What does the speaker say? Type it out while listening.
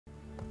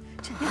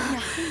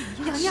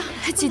娘娘，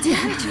姐姐，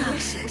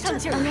上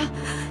劲儿！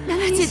娘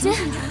娘，姐姐，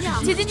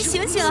姐姐，你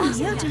醒醒啊！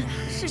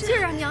使劲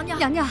儿啊，娘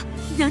娘！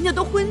娘娘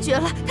都昏厥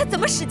了，她怎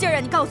么使劲啊？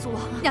你告诉我，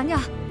娘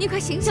娘，你快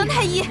醒醒！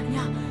太医，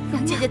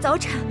娘姐姐早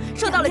产，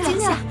受到了惊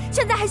吓，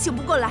现在还醒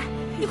不过来，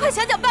你快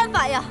想想办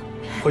法呀！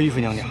回玉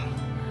妃娘娘，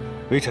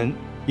微臣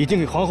已经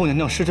给皇后娘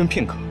娘施针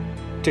片刻，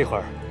这会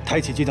儿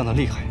胎气激荡的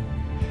厉害，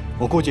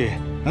我估计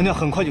娘娘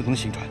很快就能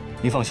醒转。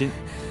您放心，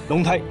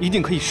龙胎一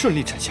定可以顺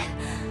利产下。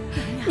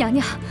娘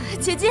娘，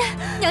姐姐，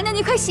娘娘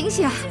你快醒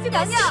醒！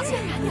娘娘，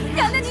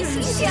娘娘你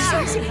醒醒！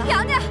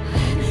娘娘，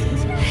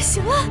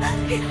醒了，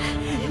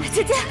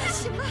姐姐，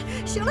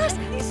醒了，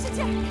你使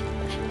劲！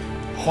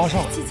皇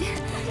上，姐姐，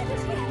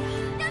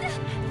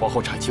皇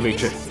后产期未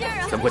至，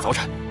怎么会早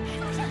产？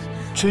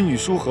春雨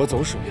疏河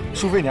走水，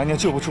淑妃娘娘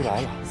救不出来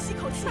了。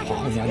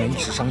皇后娘娘一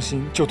时伤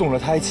心，就动了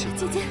胎气。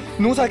姐姐，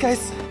奴才该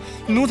死，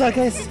奴才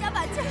该死！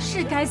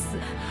是该死。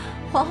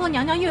皇后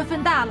娘娘月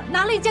份大了，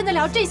哪里见得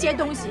了这些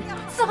东西？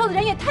伺候的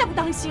人也太不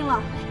当心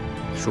了。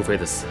淑妃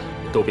的死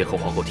都别和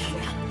皇后提。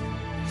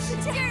使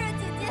劲啊，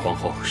姐姐！皇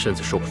后身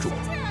子受不住，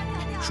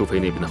淑妃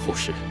那边的后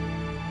事，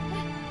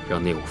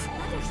让内务府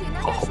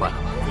好好办了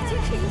吧。坚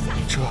持一下。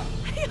这，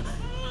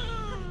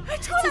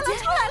出来了，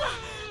出来了！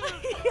哎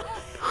呀，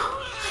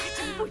真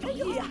不容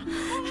易呀！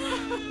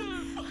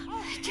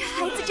这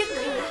孩子真可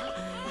爱。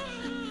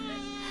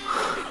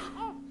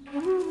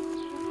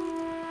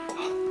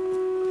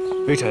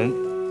微臣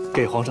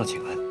给皇上请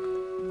安。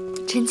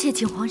臣妾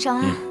请皇上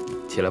安。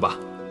起来吧。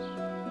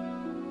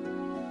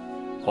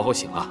皇后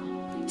醒了。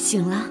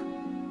醒了，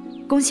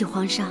恭喜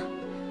皇上，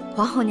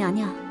皇后娘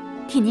娘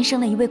替您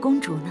生了一位公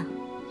主呢。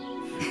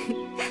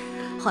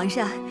皇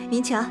上，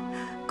您瞧，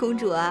公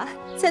主啊，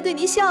在对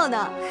您笑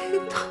呢。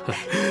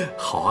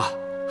好啊，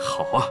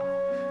好啊，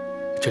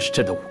这是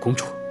朕的五公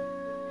主。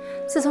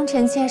自从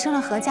臣妾生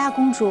了何家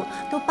公主，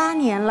都8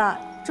年了，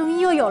终于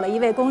又有了一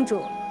位公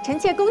主。臣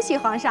妾恭喜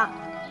皇上。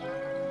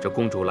这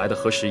公主来的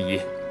合时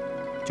宜，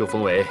就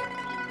封为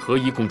和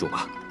宜公主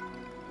吧，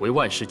为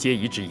万事皆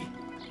宜之意。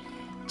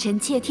臣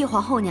妾替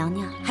皇后娘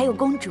娘还有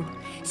公主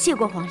谢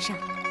过皇上。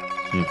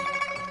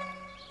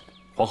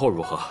皇后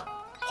如何？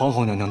皇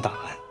后娘娘大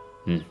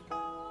安。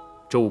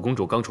这五公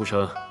主刚出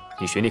生，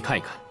你寻例看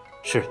一看。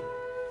是。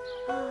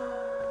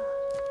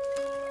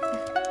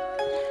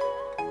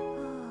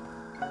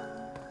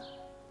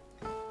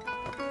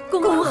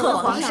恭贺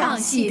皇上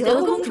喜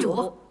得公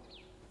主。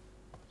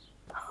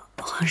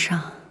皇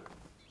上。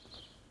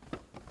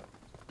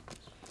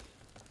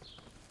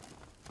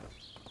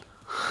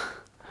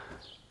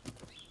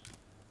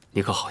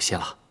你可好些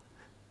了，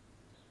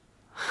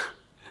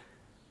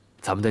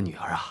咱们的女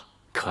儿啊，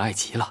可爱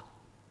极了，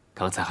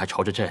刚才还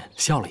朝着朕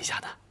笑了一下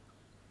呢。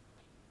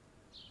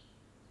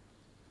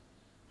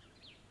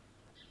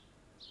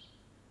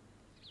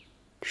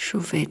淑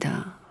妃的，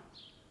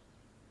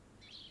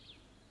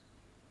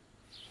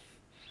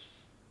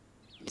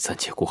你暂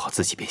且顾好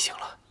自己便行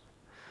了。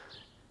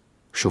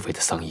淑妃的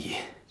丧仪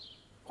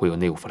会由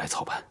内务府来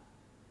操办。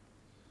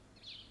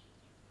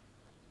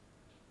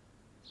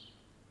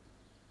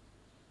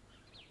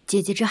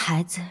姐姐这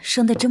孩子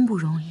生得真不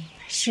容易。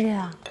是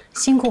啊，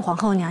辛苦皇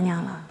后娘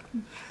娘了。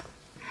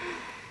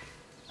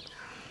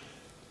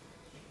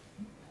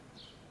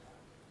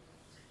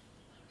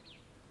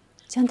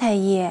姜太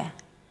医，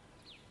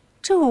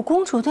这五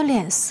公主的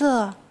脸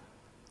色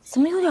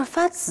怎么有点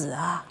发紫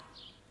啊？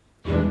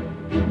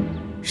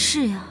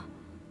是呀，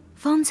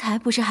方才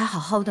不是还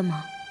好好的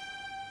吗？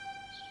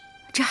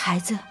这孩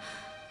子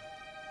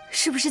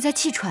是不是在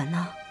气喘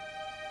呢？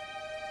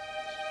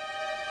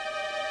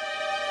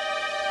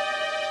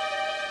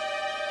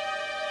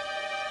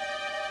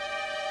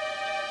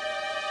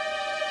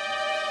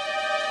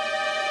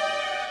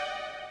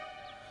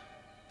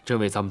朕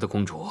为咱们的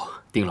公主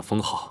定了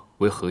封号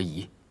为和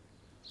宜，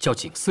叫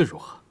景嗣如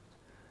何？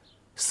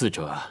嗣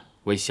者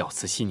为小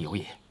雌犀牛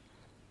也。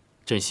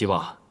朕希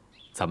望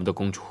咱们的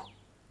公主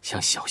像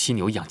小犀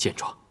牛一样健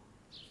壮。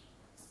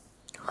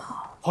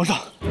好，皇上，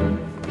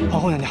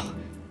皇后娘娘，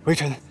微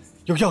臣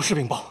有要事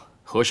禀报。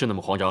何事那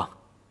么慌张？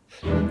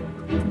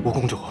五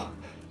公主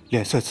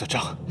脸色紫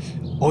胀，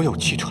偶有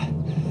气喘。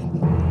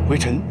微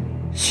臣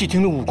细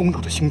听了五公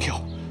主的心跳，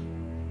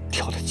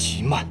跳得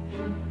极慢，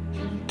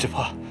只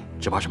怕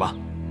什么？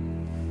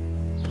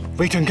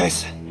微臣该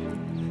死，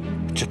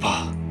只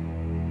怕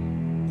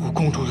五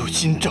公主有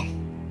心症。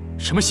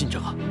什么心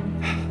症啊？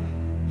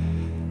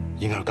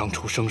婴儿刚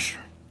出生时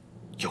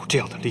有这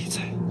样的例子，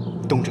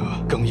动辄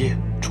哽咽、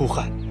出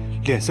汗、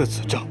脸色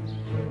紫胀，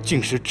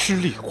进食吃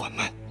力缓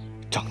慢。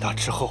长大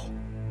之后，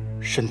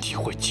身体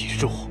会极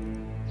弱。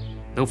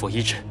能否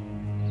医治？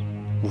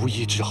无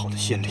医治好的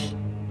先例，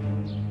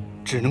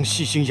只能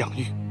细心养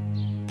育，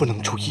不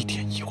能出一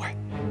点意外。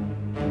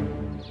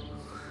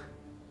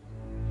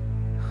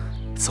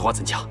此话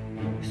怎讲？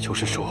就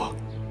是说，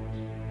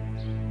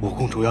五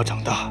公主要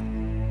长大，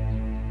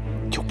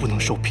就不能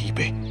受疲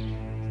惫，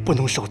不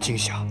能受惊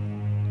吓。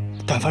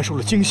但凡受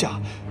了惊吓，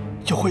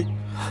就会……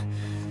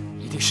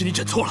一定是你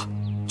诊错了。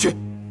去，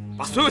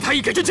把所有太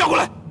医给朕叫过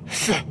来。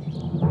是。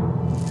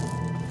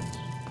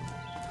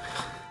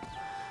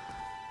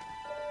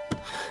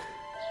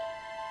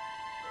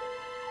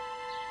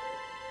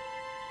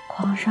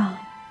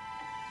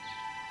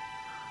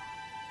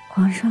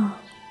皇上，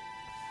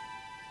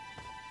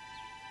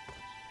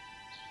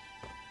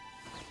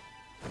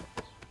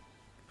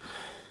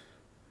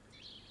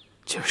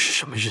今儿是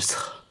什么日子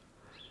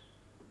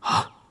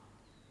啊？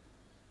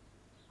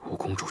五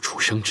公主出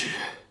生之日，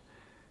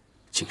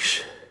竟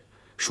是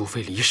淑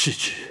妃离世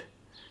之日。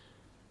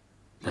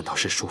难道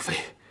是淑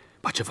妃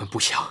把这份不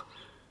祥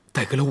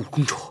带给了五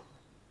公主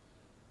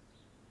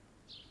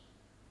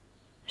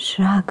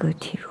？12个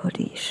体弱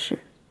离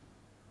世，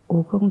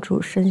五公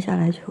主生下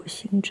来就有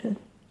心症，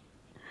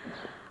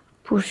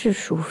不是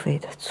淑妃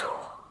的错。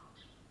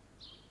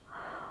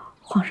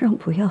皇上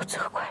不要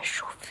责怪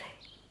淑妃。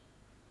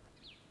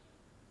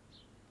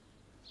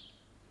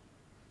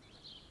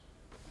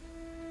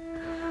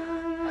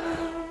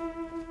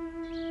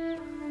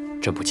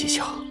真不计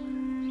较，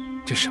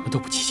这什么都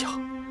不计较。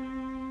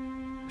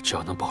只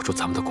要能保住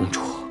咱们的公主，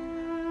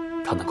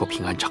她能够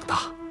平安长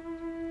大，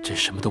真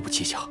什么都不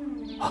计较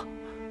啊！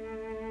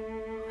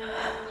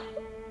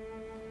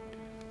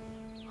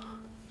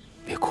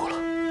别哭了。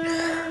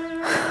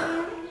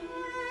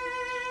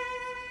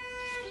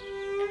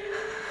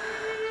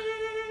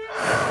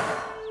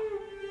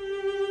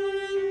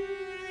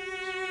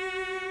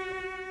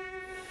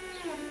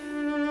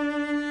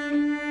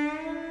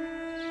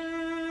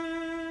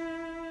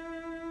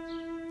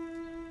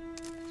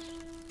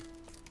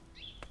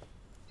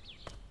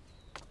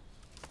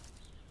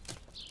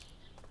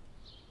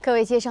各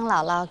位接生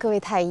姥姥，各位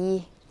太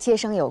医，接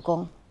生有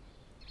功。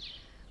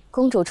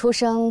公主出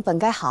生本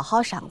该好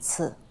好赏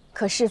赐，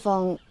可适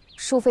逢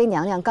淑妃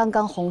娘娘刚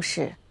刚薨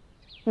逝，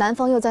南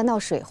方又在闹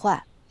水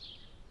患，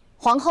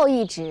皇后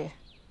懿旨，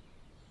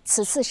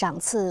此次赏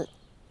赐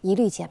一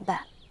律减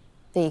半，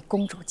为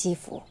公主积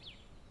福。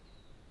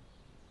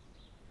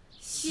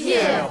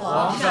谢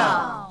皇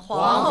上、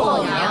皇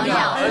后娘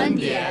娘恩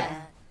典。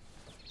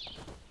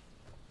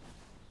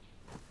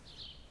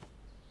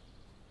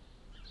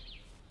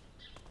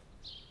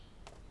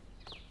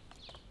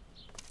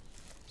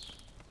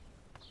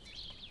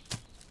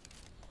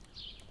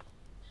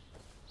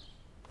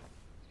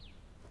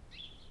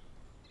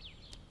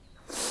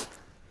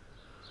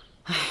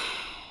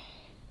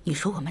你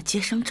说我们接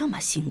生这么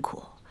辛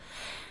苦，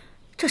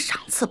这赏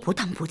赐不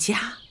但不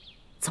加，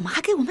怎么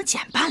还给我们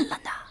减半了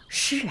呢？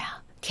是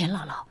啊，田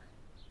姥姥，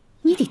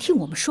你得替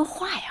我们说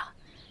话呀！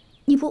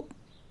你不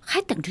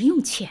还等着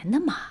用钱呢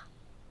吗？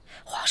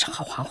皇上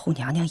和皇后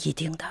娘娘议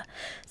定的，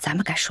咱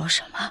们该说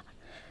什么？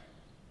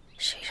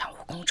谁让五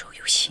公主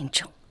有心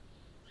症，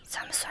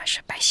咱们算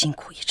是白辛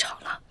苦一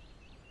场了。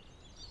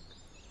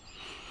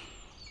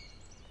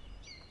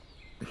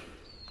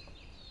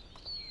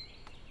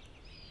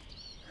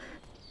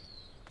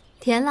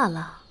田姥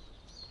姥，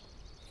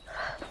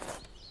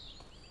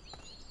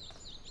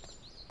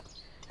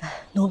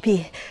奴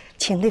婢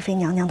请丽妃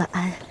娘娘的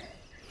安。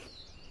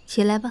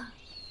起来吧。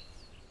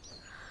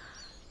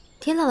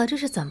田姥姥这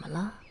是怎么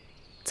了？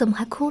怎么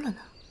还哭了呢？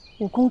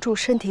五公主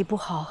身体不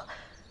好，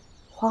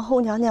皇后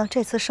娘娘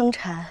这次生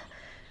产，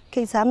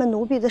给咱们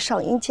奴婢的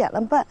赏银减了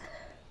半。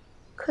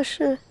可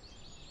是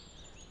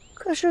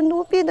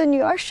奴婢的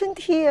女儿身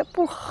体也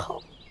不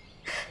好，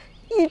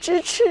一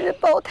直吃着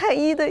包太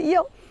医的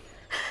药。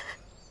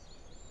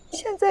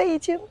现在已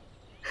经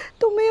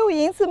都没有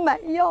银子买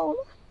药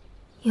了。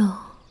哟，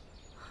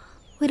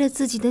为了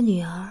自己的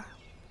女儿，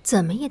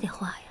怎么也得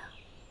花呀。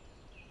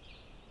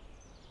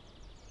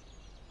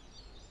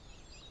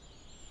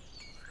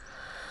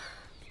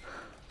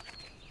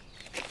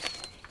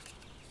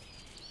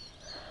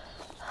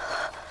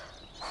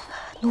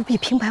奴婢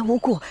平白无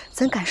故，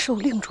怎敢受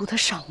令主的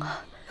赏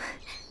啊？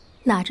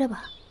拿着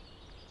吧，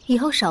以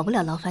后少不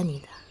了劳烦你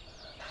的。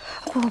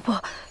不。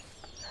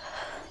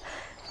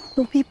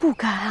奴婢不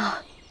敢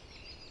啊！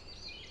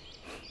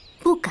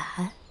不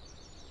敢？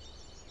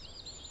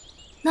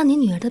那你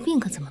女儿的病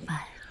可怎么办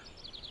呀？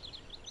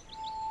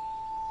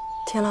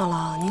田姥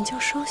姥，您就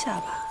收下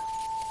吧。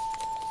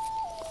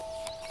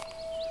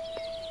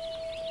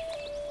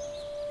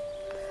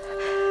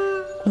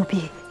奴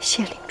婢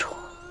谢领主。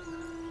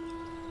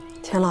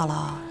田姥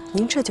姥，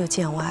您这就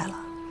见外了。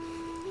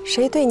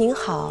谁对您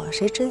好，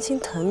谁真心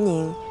疼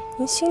您，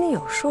您心里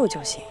有数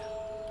就行。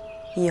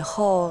以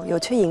后有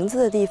缺银子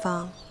的地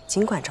方，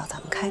尽管找咱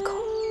们开口。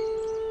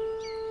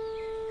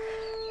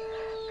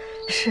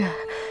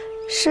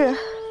是，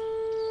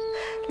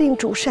令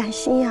主善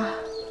心呀。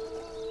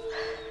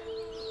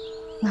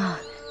那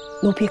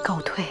奴婢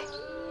告退。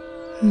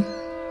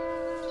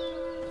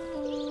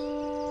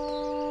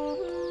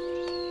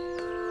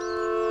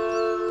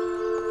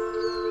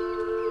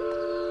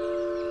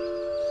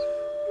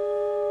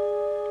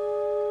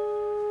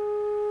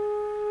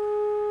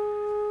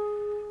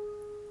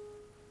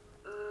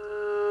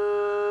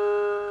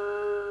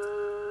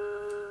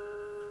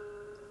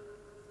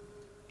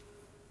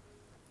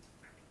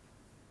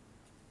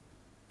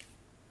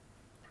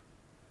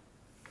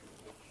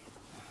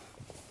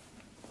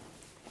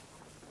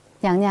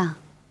娘娘，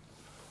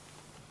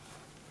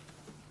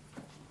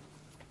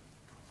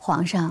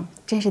皇上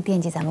真是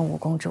惦记咱们五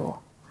公主，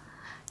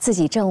自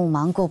己政务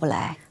忙过不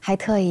来，还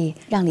特意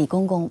让李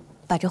公公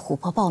把这琥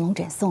珀暴龙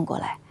枕送过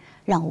来，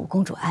让五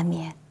公主安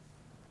眠。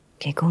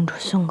给公主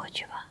送过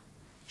去吧。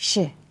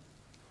是。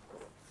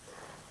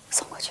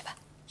送过去吧。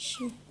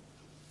是。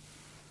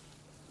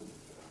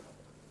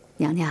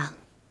娘娘，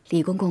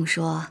李公公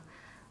说，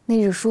那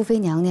日淑妃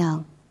娘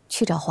娘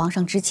去找皇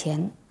上之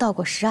前，到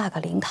过12个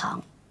灵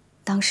堂，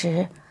当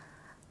时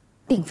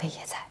令妃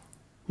也在。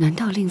难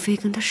道令妃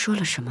跟她说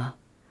了什么？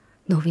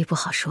奴婢不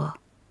好说。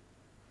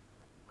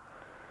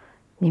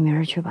你明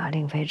儿去把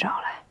令妃找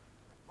来，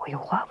我有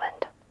话问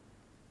她。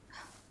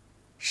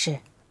是。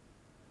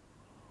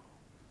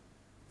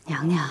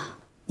娘娘，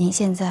您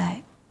现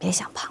在别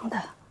想旁的，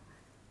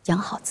养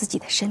好自己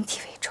的身体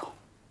为重。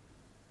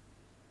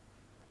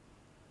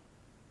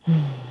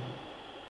嗯。